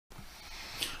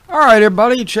All right,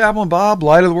 everybody, Chaplain Bob,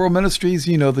 Light of the World Ministries,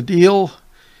 you know the deal.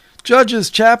 Judges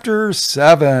chapter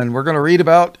 7, we're going to read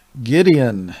about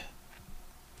Gideon.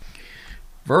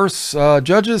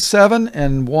 Judges 7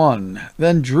 and 1.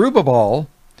 Then Jerubbaal,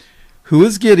 who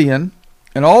is Gideon,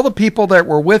 and all the people that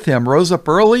were with him rose up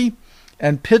early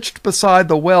and pitched beside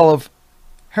the well of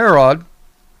Harod,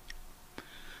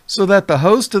 so that the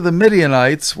host of the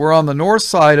Midianites were on the north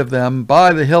side of them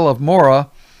by the hill of Moreh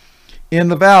in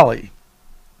the valley.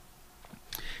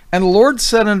 And the Lord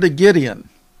said unto Gideon,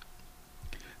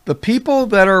 the people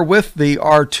that are with thee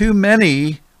are too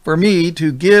many for me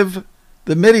to give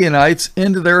the Midianites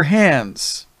into their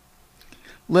hands,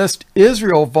 lest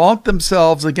Israel vaunt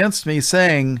themselves against me,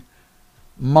 saying,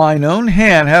 mine own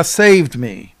hand hath saved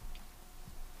me.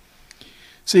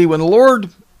 See, when the Lord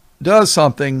does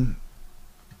something,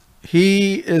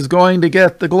 he is going to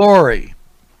get the glory.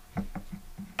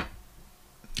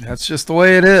 That's just the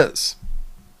way it is.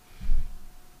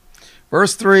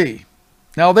 Verse 3,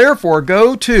 now therefore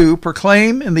go to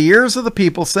proclaim in the ears of the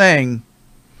people, saying,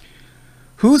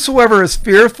 whosoever is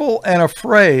fearful and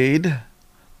afraid,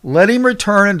 let him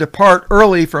return and depart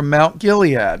early from Mount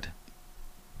Gilead.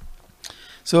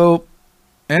 So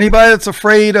anybody that's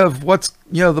afraid of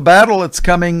the battle that's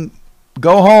coming,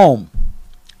 go home.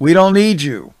 We don't need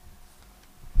you.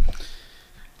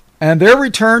 And there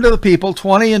returned to the people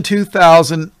 20 and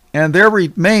 2,000, and there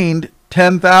remained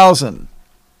 10,000.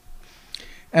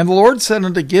 And the Lord said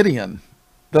unto Gideon,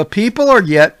 the people are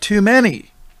yet too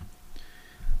many.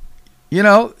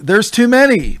 There's too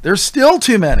many. There's still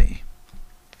too many.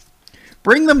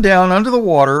 Bring them down under the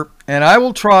water, and I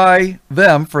will try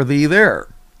them for thee there.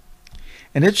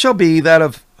 And it shall be that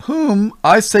of whom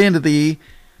I say unto thee,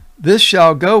 this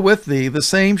shall go with thee, the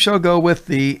same shall go with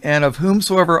thee, and of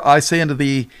whomsoever I say unto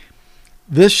thee,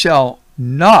 this shall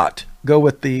not go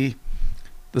with thee,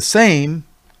 the same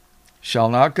shall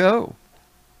not go.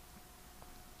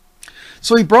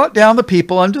 So he brought down the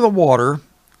people unto the water,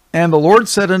 and the Lord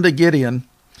said unto Gideon,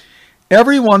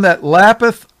 every one that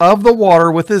lappeth of the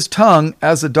water with his tongue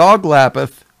as a dog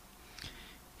lappeth,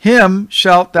 him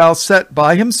shalt thou set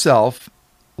by himself,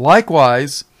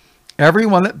 likewise every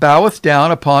one that boweth down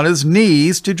upon his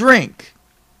knees to drink.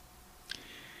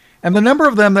 And the number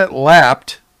of them that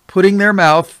lapped, putting their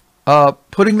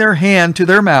hand to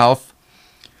their mouth,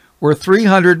 were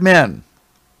 300 men.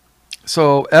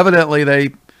 So evidently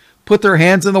they put their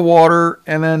hands in the water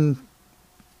and then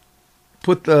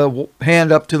put the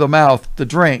hand up to the mouth to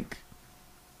drink.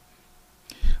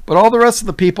 But all the rest of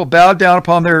the people bowed down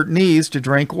upon their knees to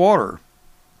drink water.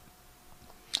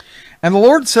 And the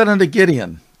Lord said unto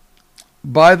Gideon,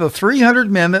 by the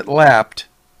 300 men that lapped,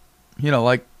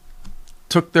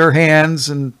 took their hands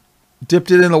and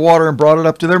dipped it in the water and brought it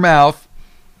up to their mouth,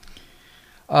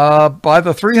 by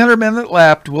the 300 men that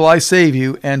lapped will I save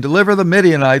you, and deliver the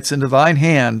Midianites into thine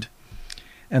hand,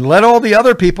 and let all the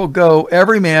other people go,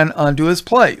 every man unto his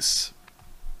place.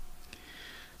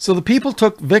 So the people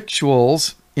took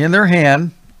victuals in their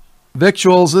hand,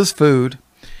 victuals is food,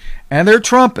 and their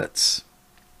trumpets.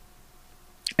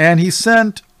 And he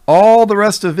sent all the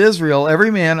rest of Israel, every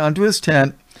man unto his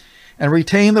tent, and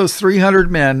retained those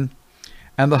 300 men,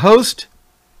 and the host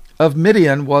of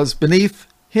Midian was beneath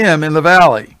him in the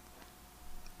valley.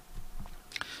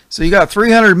 So you got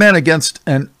 300 men against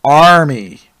an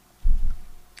army.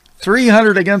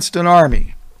 300 against an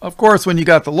army. Of course, when you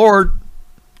got the Lord,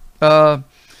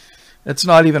 it's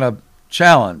not even a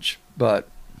challenge. And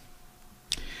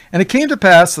it came to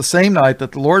pass the same night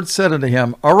that the Lord said unto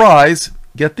him, arise,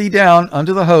 get thee down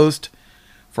unto the host,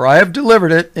 for I have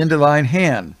delivered it into thine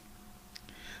hand.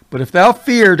 But if thou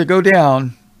fear to go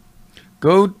down,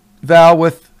 go thou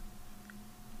with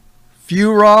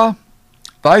Phurah,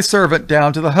 thy servant,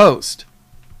 down to the host.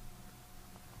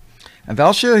 And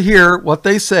thou shalt hear what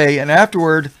they say, and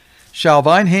afterward shall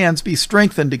thine hands be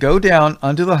strengthened to go down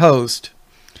unto the host.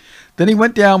 Then he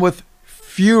went down with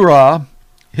Phurah,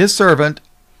 his servant,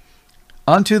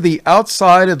 unto the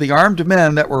outside of the armed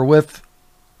men that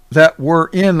were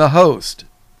in the host.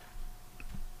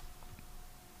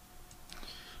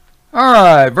 All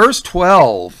right, verse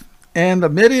 12. And the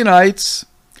Midianites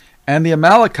and the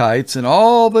Amalekites and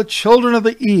all the children of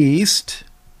the east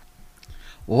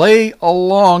lay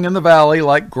along in the valley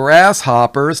like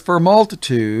grasshoppers for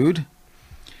multitude,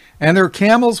 and their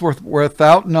camels were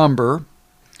without number,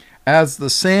 as the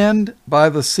sand by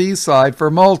the seaside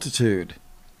for multitude.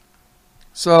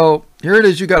 So here it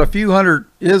is, you got a few hundred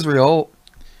Israel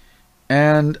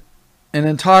and an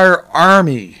entire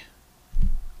army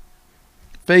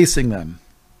facing them.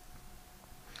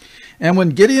 And when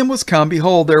Gideon was come,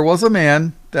 behold, there was a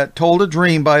man that told a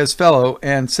dream by his fellow,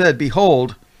 and said,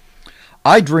 behold,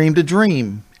 I dreamed a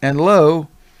dream, and lo,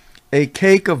 a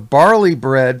cake of barley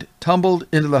bread tumbled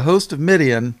into the host of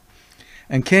Midian,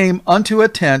 and came unto a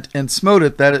tent, and smote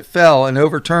it that it fell, and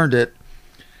overturned it,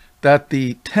 that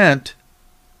the tent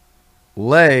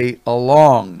lay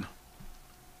along.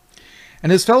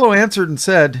 And his fellow answered and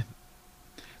said,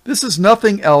 This is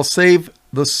nothing else save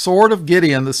the sword of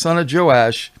Gideon the son of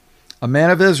Joash, a man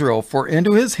of Israel, for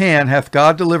into his hand hath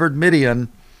God delivered Midian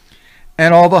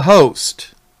and all the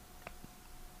host.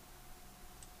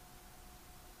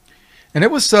 And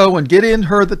it was so, when Gideon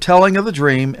heard the telling of the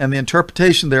dream and the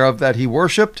interpretation thereof, that he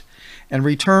worshipped and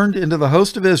returned into the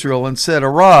host of Israel, and said,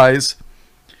 Arise,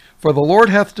 for the Lord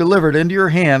hath delivered into your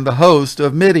hand the host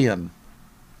of Midian.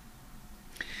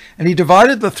 And he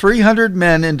divided the 300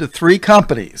 men into 3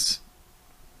 companies.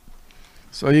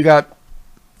 So you got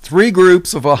 3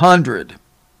 groups of 100.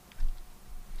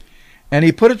 And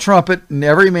he put a trumpet in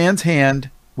every man's hand,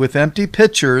 with empty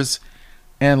pitchers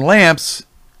and lamps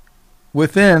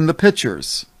within the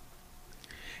pitchers.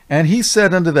 And he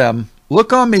said unto them,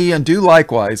 Look on me, and do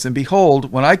likewise. And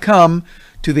behold, when I come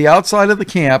to the outside of the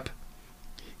camp,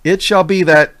 it shall be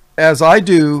that as I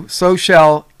do, so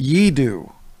shall ye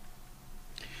do.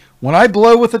 When I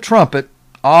blow with the trumpet,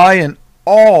 I and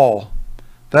all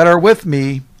that are with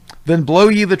me, then blow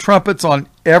ye the trumpets on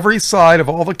every side of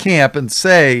all the camp, and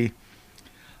say,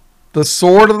 The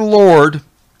sword of the Lord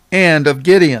and of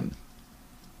Gideon.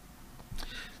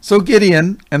 So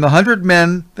Gideon and the 100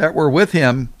 men that were with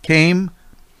him came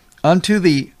unto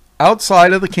the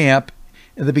outside of the camp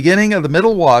in the beginning of the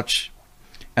middle watch,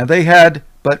 and they had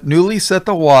but newly set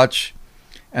the watch,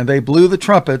 and they blew the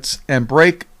trumpets and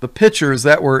brake the pitchers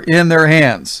that were in their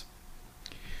hands.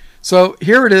 So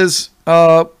here it is.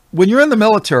 When you're in the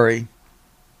military,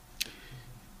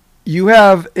 you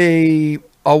have a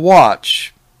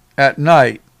watch at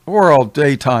night, or all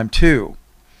daytime too.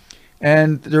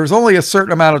 And there's only a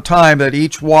certain amount of time that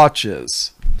each watch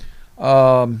is.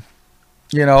 A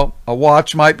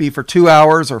watch might be for 2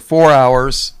 hours or 4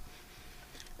 hours.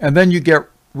 And then you get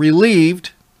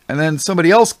relieved, and then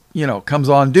somebody else, comes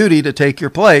on duty to take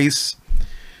your place.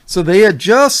 So they had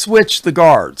just switched the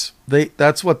guards.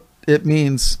 That's what it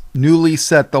means, newly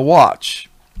set the watch.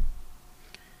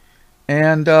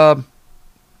 And so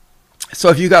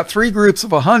if you got 3 groups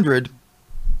of 100,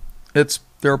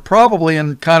 they're probably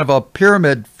in kind of a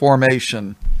pyramid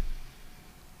formation.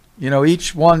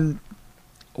 Each one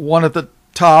at the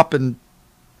top and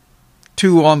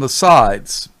 2 on the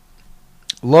sides,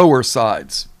 lower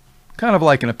sides, kind of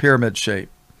like in a pyramid shape.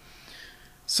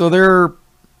 So they're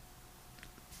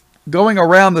going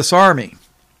around this army.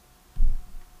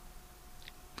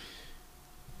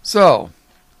 So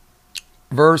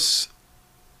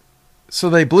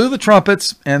they blew the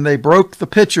trumpets, and they broke the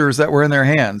pitchers that were in their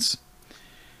hands.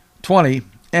 20.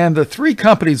 And the 3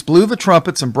 companies blew the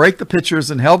trumpets and brake the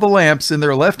pitchers, and held the lamps in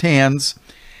their left hands,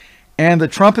 and the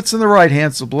trumpets in the right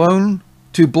hands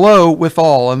to blow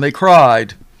withal. And they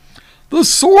cried, The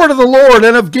sword of the Lord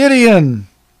and of Gideon!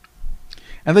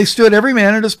 And they stood every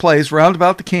man in his place round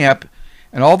about the camp,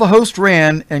 and all the host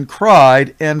ran and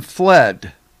cried and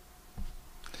fled.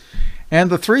 And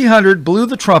the 300 blew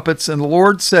the trumpets, and the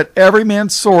Lord set every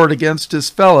man's sword against his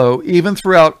fellow, even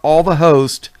throughout all the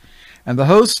host. And the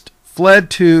host fled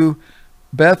to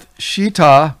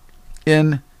Beth-shittah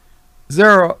in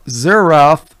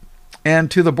Zerath,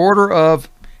 and to the border of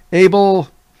Abel-Meholah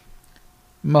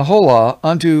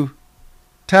unto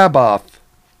Tabbath.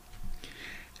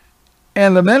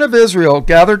 And the men of Israel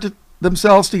gathered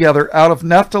themselves together out of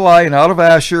Naphtali and out of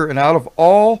Asher and out of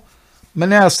all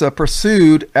Manasseh,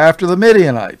 pursued after the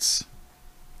Midianites.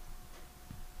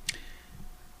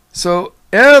 So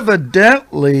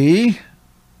evidently,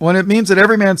 when it means that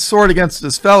every man's sword against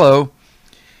his fellow,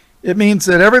 it means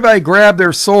that everybody grabbed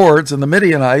their swords, and the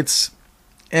Midianites,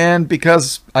 and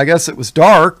because I guess it was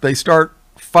dark, they start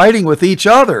fighting with each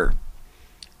other.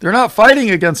 They're not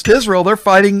fighting against Israel, they're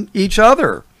fighting each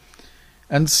other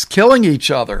and killing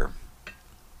each other.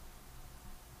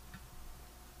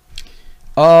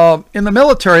 In the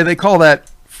military, they call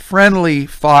that friendly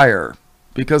fire,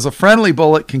 because a friendly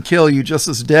bullet can kill you just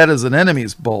as dead as an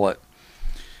enemy's bullet.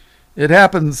 It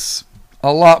happens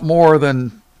a lot more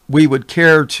than we would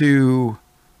care to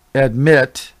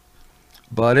admit,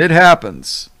 but it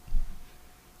happens.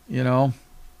 They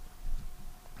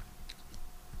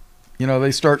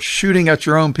start shooting at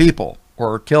your own people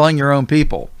or killing your own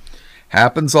people.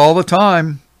 Happens all the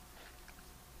time.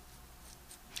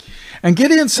 And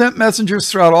Gideon sent messengers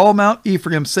throughout all Mount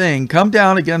Ephraim, saying, Come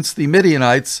down against the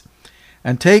Midianites,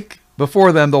 and take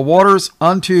before them the waters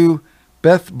unto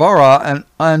Bethbarah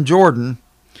and Jordan.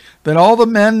 Then all the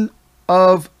men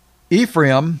of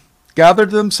Ephraim gathered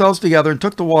themselves together and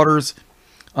took the waters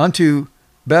unto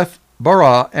Beth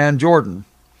Barah and Jordan.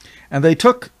 And they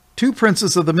took 2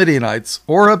 princes of the Midianites,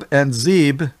 Oreb and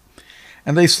Zeb,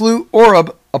 and they slew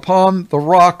Oreb upon the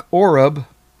rock Oreb,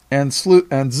 and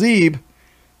Zeb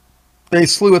they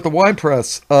slew at the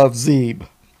winepress of Zeb,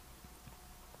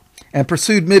 and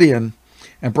pursued Midian,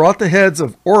 and brought the heads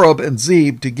of Oreb and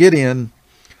Zeb to Gideon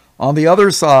on the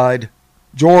other side,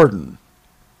 Jordan.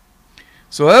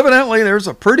 So evidently there's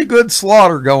a pretty good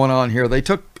slaughter going on here. They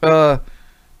took 2 of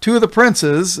the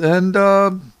princes and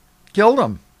killed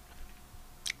them.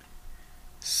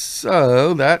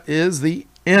 So that is the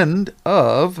end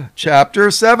of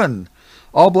chapter 7.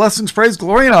 All blessings, praise,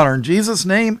 glory, and honor in Jesus'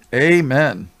 name.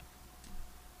 Amen.